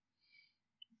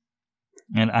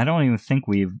 And I don't even think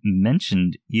we've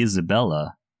mentioned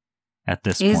Isabella at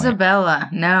this point. Isabella,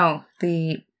 no,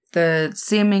 the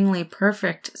seemingly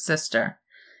perfect sister.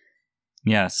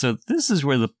 Yeah, so this is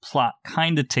where the plot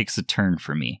kind of takes a turn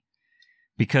for me.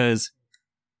 Because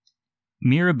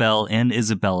Mirabelle and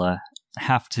Isabella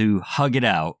have to hug it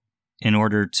out in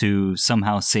order to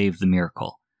somehow save the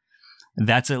miracle.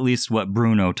 That's at least what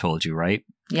Bruno told you, right?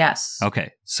 Yes.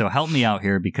 Okay, so help me out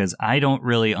here, because I don't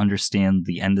really understand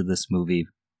the end of this movie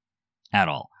at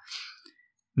all.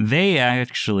 They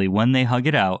actually, when they hug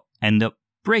it out, end up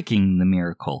breaking the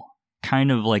miracle,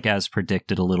 kind of like as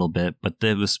predicted a little bit, but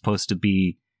that was supposed to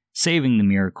be saving the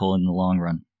miracle in the long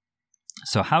run.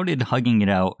 So how did hugging it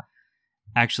out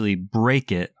actually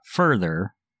break it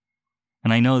further?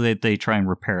 And I know that they try and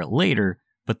repair it later,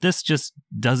 but this just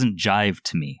doesn't jive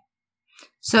to me.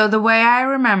 So the way I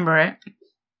remember it,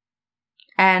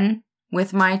 and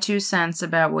with my 2 cents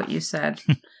about what you said,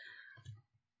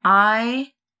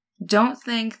 I don't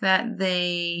think that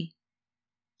they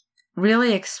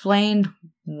really explained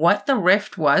what the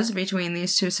rift was between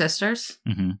these 2 sisters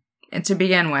to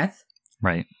begin with.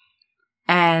 Right.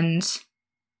 And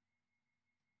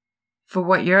for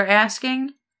what you're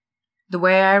asking, the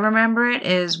way I remember it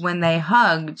is when they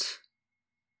hugged,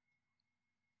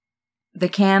 the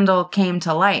candle came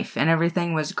to life and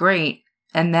everything was great.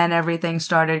 And then everything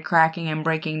started cracking and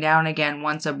breaking down again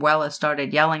once Abuela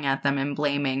started yelling at them and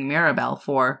blaming Mirabel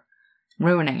for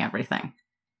ruining everything.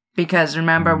 Because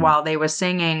remember, while they were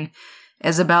singing,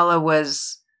 Isabella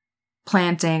was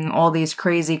planting all these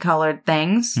crazy colored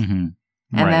things. And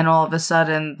then all of a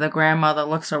sudden, the grandmother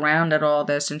looks around at all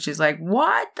this and she's like,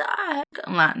 what the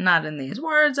heck? Not in these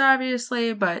words,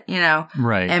 obviously, but,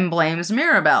 right. And blames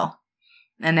Mirabel.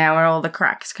 And now all the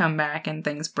cracks come back and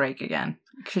things break again.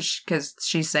 Because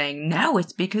she's saying, no,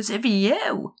 it's because of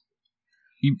you.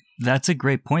 That's a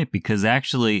great point, because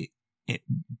actually,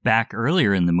 back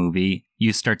earlier in the movie,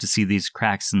 you start to see these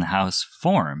cracks in the house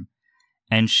form.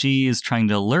 And she is trying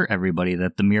to alert everybody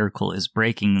that the miracle is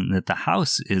breaking and that the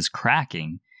house is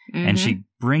cracking. And she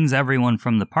brings everyone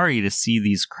from the party to see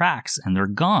these cracks, and they're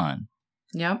gone.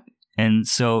 Yep. And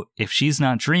so if she's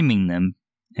not dreaming them,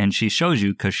 and she shows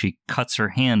you because she cuts her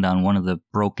hand on one of the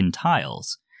broken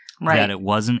tiles, that it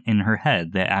wasn't in her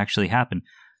head, that actually happened.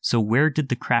 So where did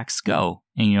the cracks go?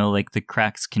 And, the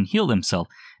cracks can heal themselves.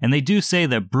 And they do say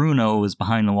that Bruno was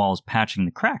behind the walls patching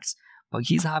the cracks, but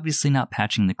he's obviously not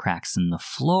patching the cracks in the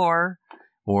floor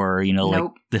or,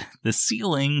 Nope. like the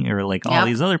ceiling or like all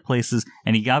these other places.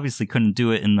 And he obviously couldn't do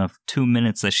it in the 2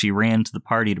 minutes that she ran to the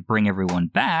party to bring everyone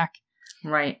back.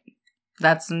 Right.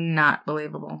 That's not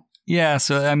believable. Yeah,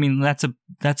 so I mean that's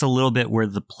a little bit where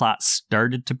the plot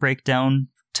started to break down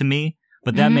to me,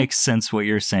 but that makes sense what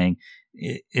you're saying.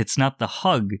 It's not the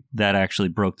hug that actually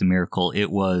broke the miracle; it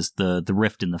was the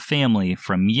rift in the family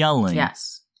from yelling.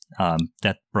 Yes,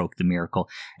 that broke the miracle,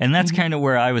 and that's kind of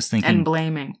where I was thinking. And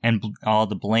blaming, and all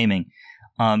the blaming,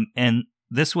 and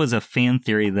this was a fan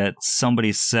theory that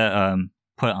somebody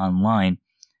put online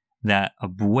that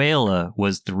Abuela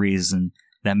was the reason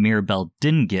that Mirabel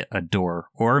didn't get a door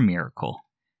or a miracle,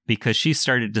 because she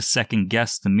started to second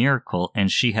guess the miracle,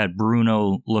 and she had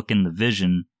Bruno look in the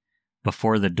vision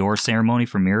before the door ceremony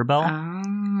for Mirabel.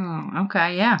 Oh,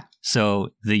 okay, yeah. So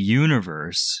the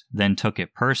universe then took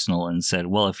it personal and said,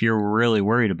 well, if you're really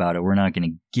worried about it, we're not going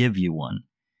to give you one.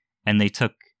 And they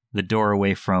took the door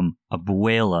away from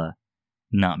Abuela,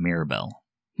 not Mirabel.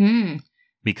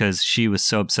 Because she was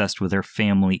so obsessed with her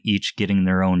family each getting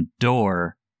their own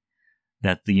door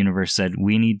that the universe said,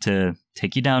 we need to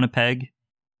take you down a peg,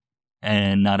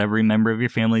 and not every member of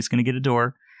your family is going to get a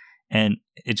door. And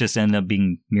it just ended up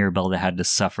being Mirabel that had to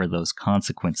suffer those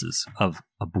consequences of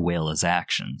Abuela's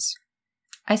actions.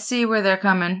 I see where they're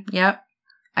coming. Yep.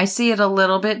 I see it a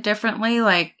little bit differently.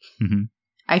 Like,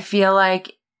 I feel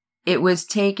like it was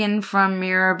taken from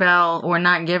Mirabel, or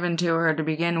not given to her to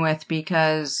begin with,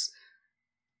 because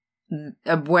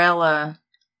Abuela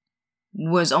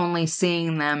was only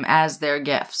seeing them as their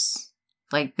gifts.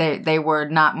 Like, they were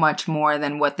not much more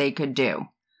than what they could do.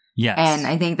 Yes. And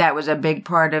I think that was a big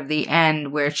part of the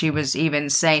end, where she was even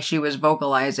saying, she was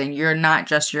vocalizing, you're not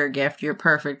just your gift, you're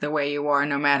perfect the way you are,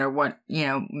 no matter what,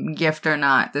 gift or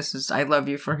not. I love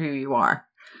you for who you are.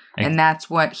 And that's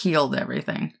what healed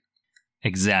everything.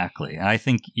 Exactly. I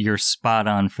think you're spot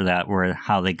on for that, where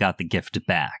how they got the gift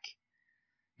back.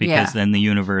 Because then the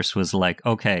universe was like,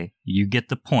 okay, you get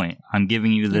the point. I'm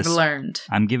giving you this. You've learned.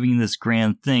 I'm giving you this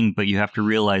grand thing, but you have to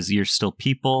realize you're still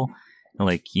people.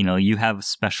 Like, you have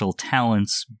special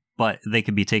talents, but they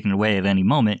could be taken away at any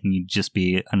moment, and you'd just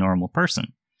be a normal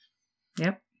person.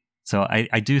 Yep. So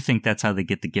I do think that's how they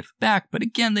get the gift back. But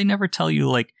again, they never tell you,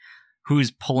 like,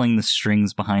 who's pulling the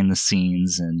strings behind the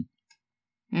scenes and,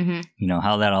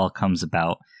 how that all comes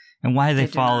about. And why they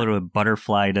followed a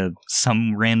butterfly to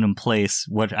some random place.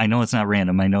 What I know it's not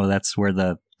random. I know that's where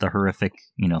the horrific,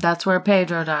 That's where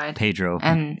Pedro died. Pedro.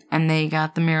 And they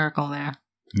got the miracle there.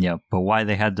 Yeah, but why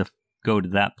they had to go to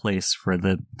that place for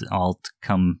the all to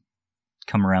come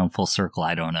around full circle,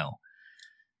 I don't know.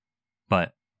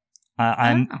 But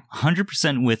I'm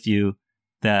 100% with you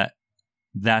that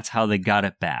that's how they got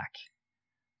it back.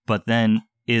 But then,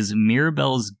 is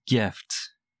Mirabel's gift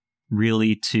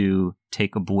really to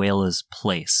take Abuela's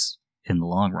place in the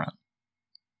long run.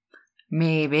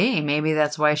 Maybe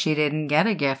that's why she didn't get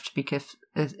a gift, because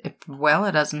if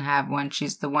Abuela doesn't have one,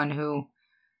 she's the one who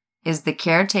is the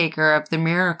caretaker of the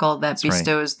miracle that That's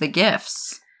bestows the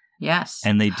gifts. Yes.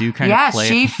 And they do kind of play... Yes,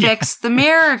 she fixed the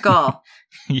miracle.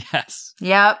 Yes.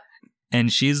 Yep.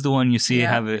 And she's the one you see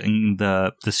having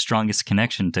the strongest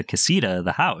connection to Casita,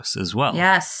 the house, as well.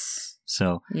 Yes.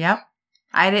 So. Yep.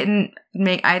 I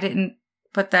didn't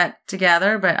put that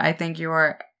together, but I think you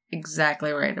are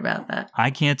exactly right about that. I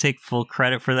can't take full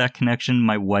credit for that connection.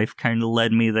 My wife kind of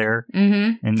led me there.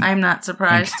 Mm-hmm. And I'm not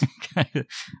surprised.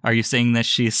 Are you saying that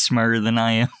she's smarter than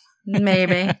I am?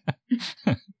 Maybe.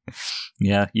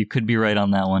 Yeah, you could be right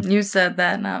on that one. You said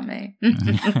that, not me.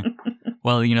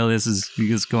 Well, this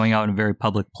is going out in a very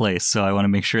public place, so I want to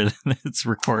make sure that it's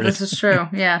recorded. This is true,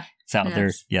 yeah. It's out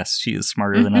there. Yes, she is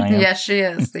smarter than I am. Yes, she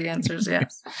is. The answer is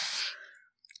yes.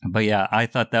 But yeah, I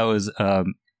thought that was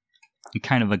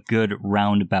kind of a good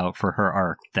roundabout for her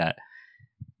arc, that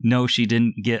no, she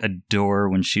didn't get a door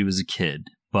when she was a kid,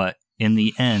 but in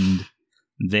the end,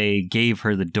 they gave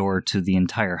her the door to the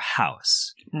entire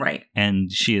house. Right.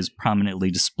 And she is prominently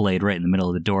displayed right in the middle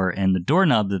of the door, and the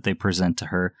doorknob that they present to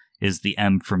her is the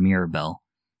M for Mirabelle,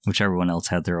 which everyone else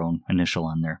had their own initial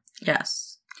on there.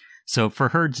 Yes. So for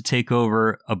her to take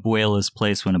over Abuela's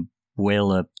place when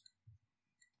Abuela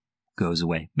goes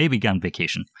away, maybe on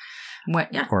vacation,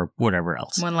 or whatever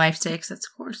else. When life takes its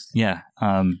course. Yeah.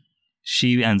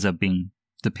 She ends up being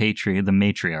the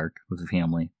matriarch of the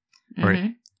family. Mm-hmm. Or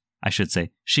I should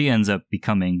say, she ends up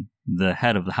becoming the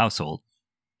head of the household.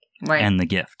 Right. And the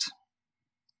gift.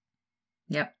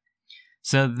 Yep.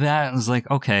 So that was like,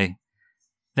 okay,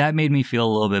 that made me feel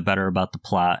a little bit better about the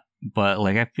plot. But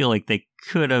like, I feel like they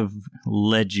could have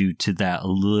led you to that a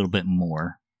little bit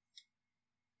more.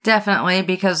 Definitely,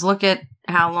 because look at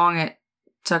how long it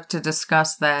took to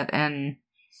discuss that and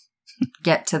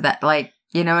get to that. Like,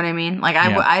 you know what I mean? Like, I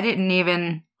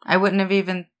wouldn't have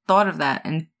even thought of that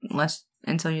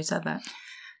until you said that.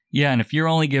 Yeah, and if you're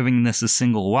only giving this a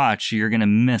single watch, you're going to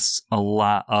miss a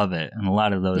lot of it, and a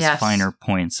lot of those finer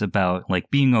points about like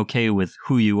being okay with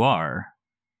who you are.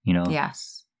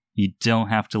 Yes. You don't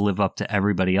have to live up to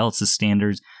everybody else's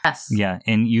standards. Yes. Yeah,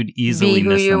 and you'd easily miss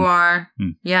them. Be who you are. Hmm.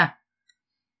 Yeah.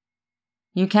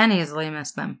 You can easily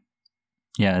miss them.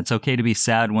 Yeah, it's okay to be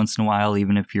sad once in a while,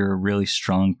 even if you're a really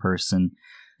strong person.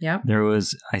 Yep. There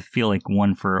was, I feel like,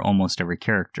 one for almost every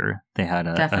character. They had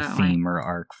a theme or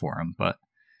arc for them, but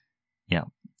yeah.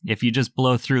 If you just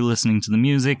blow through listening to the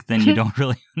music, then you don't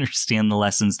really understand the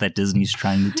lessons that Disney's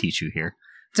trying to teach you here.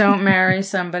 Don't marry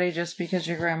somebody just because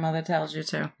your grandmother tells you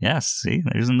to. Yes, see,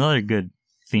 there's another good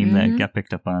theme that got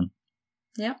picked up on.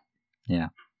 Yep. Yeah.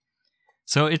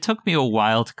 So it took me a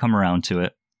while to come around to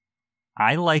it.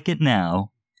 I like it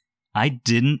now. I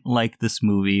didn't like this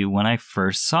movie when I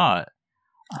first saw it.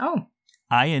 Oh.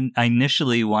 I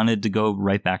initially wanted to go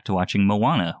right back to watching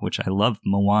Moana, which I love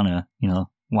Moana,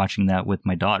 watching that with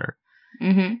my daughter.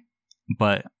 Mm-hmm.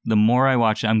 But the more I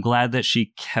watch it, I'm glad that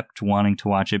she kept wanting to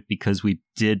watch it, because we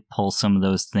did pull some of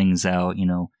those things out,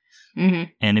 mm-hmm.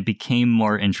 and it became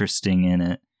more interesting in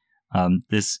it.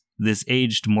 This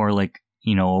aged more like,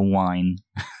 a wine.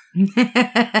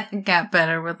 Got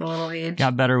better with a little age.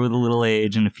 Got better with a little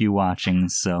age and a few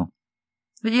watchings, so.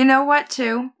 But you know what,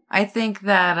 too? I think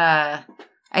that,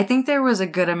 I think there was a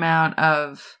good amount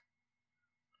of,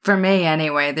 for me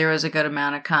anyway, there was a good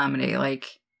amount of comedy. Like,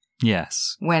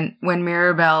 yes. When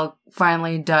Mirabelle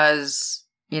finally does,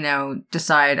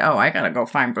 decide, oh, I gotta go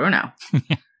find Bruno.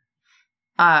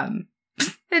 And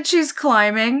she's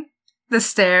climbing the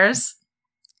stairs.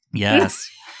 Yes.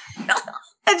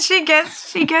 And she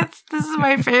gets, this is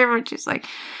my favorite. She's like,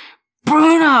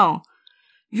 Bruno,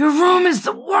 your room is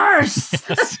the worst.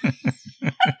 Yes.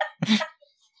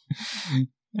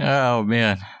 Oh,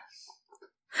 man.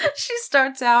 She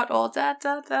starts out all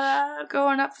da-da-da,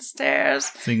 going up the stairs.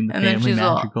 Singing the Family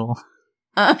Magical.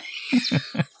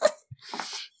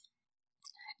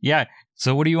 Yeah.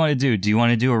 So what do you want to do? Do you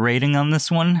want to do a rating on this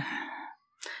one?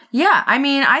 Yeah. I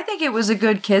mean, I think it was a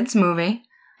good kids movie.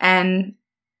 And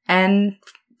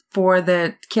for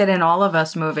the Kid in All of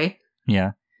Us movie.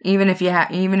 Yeah. Even if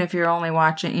you're only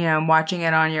watching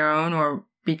it on your own or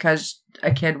because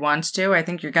a kid wants to, I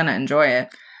think you're going to enjoy it.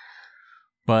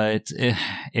 But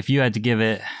if you had to give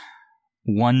it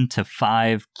 1 to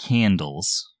 5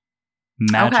 candles,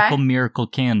 magical miracle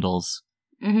candles,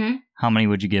 how many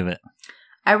would you give it?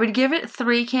 I would give it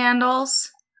 3 candles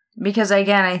because,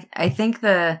 again, I think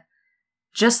the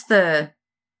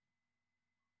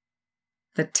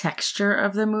texture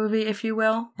of the movie, if you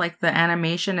will, like the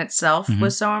animation itself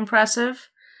was so impressive.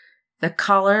 the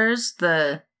colors,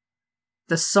 the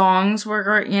songs were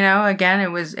great. You know, again,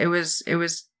 it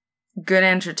was good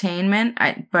entertainment.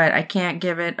 But I can't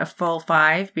give it a full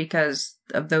 5 because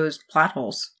of those plot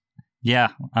holes. Yeah,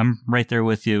 I'm right there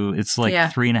with you. It's like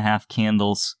 3.5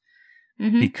 candles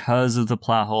because of the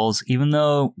plot holes. Even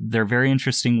though they're very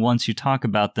interesting once you talk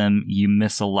about them, you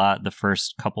miss a lot the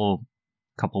first couple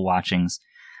watchings.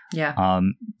 Yeah.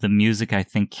 The music, I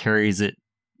think, carries it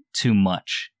too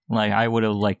much. Like, I would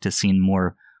have liked to seen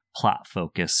more plot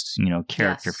focused,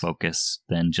 character focused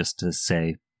than just to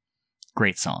say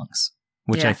great songs,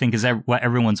 which I think is what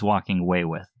everyone's walking away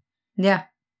with. Yeah.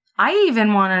 I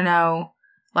even want to know,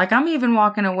 like, I'm even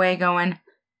walking away going,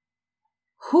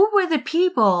 who were the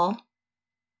people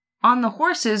on the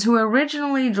horses who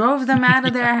originally drove them out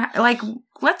of their... Like,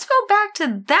 let's go back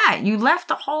to that. You left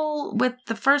the hole with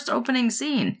the first opening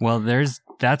scene. Well,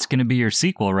 that's going to be your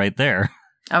sequel right there.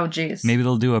 Oh, geez. Maybe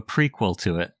they'll do a prequel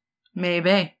to it.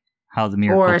 Maybe. How the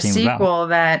miracle came about. Or a sequel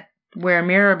where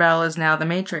Mirabelle is now the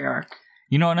matriarch.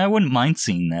 And I wouldn't mind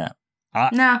seeing that. I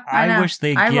know.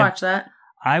 I'd watch that.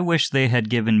 I wish they had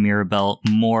given Mirabelle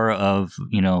more of,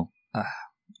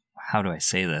 how do I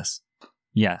say this?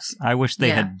 Yes, I wish they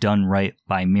had done right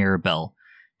by Mirabelle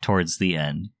towards the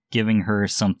end, giving her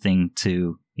something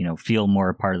to, feel more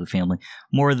a part of the family,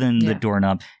 more than the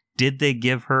doorknob. Did they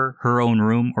give her own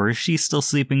room, or is she still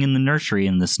sleeping in the nursery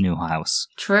in this new house?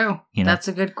 True. That's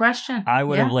a good question. I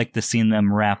would have liked to seen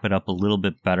them wrap it up a little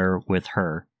bit better with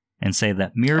her and say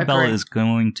that Mirabelle is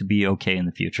going to be okay in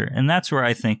the future. And that's where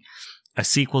I think a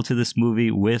sequel to this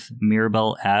movie with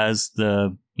Mirabelle as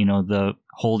the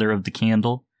holder of the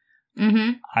candle,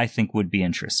 I think would be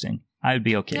interesting. I would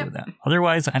be okay with that.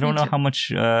 Otherwise, I don't know how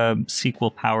much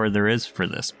sequel power there is for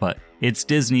this, but it's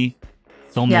Disney.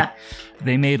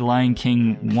 They made Lion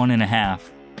King 1.5.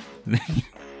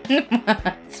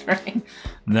 That's right.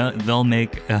 They'll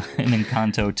make an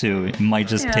Encanto too. It might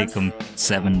just take them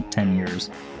 7-10 years.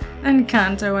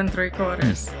 Encanto in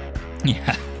 3/4.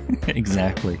 Yeah,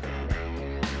 exactly.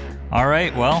 All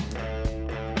right, well,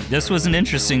 this was an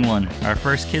interesting one. Our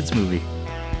first kids movie.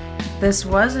 This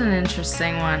was an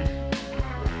interesting one.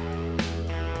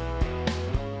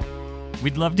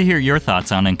 We'd love to hear your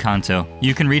thoughts on Encanto.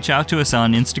 You can reach out to us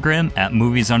on Instagram at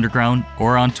Movies Underground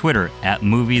or on Twitter at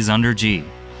MoviesUnderG.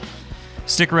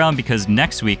 Stick around because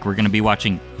next week we're going to be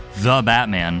watching The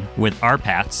Batman with our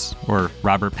Pats, or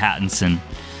Robert Pattinson,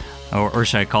 or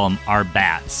should I call him our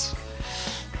Bats?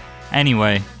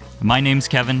 Anyway, my name's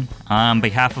Kevin. On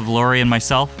behalf of Lori and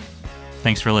myself,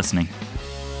 thanks for listening.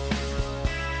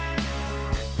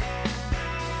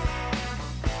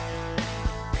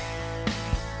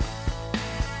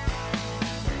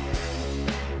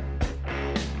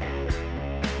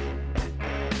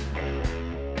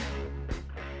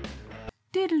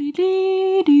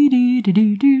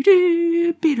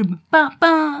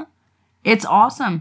 It's awesome.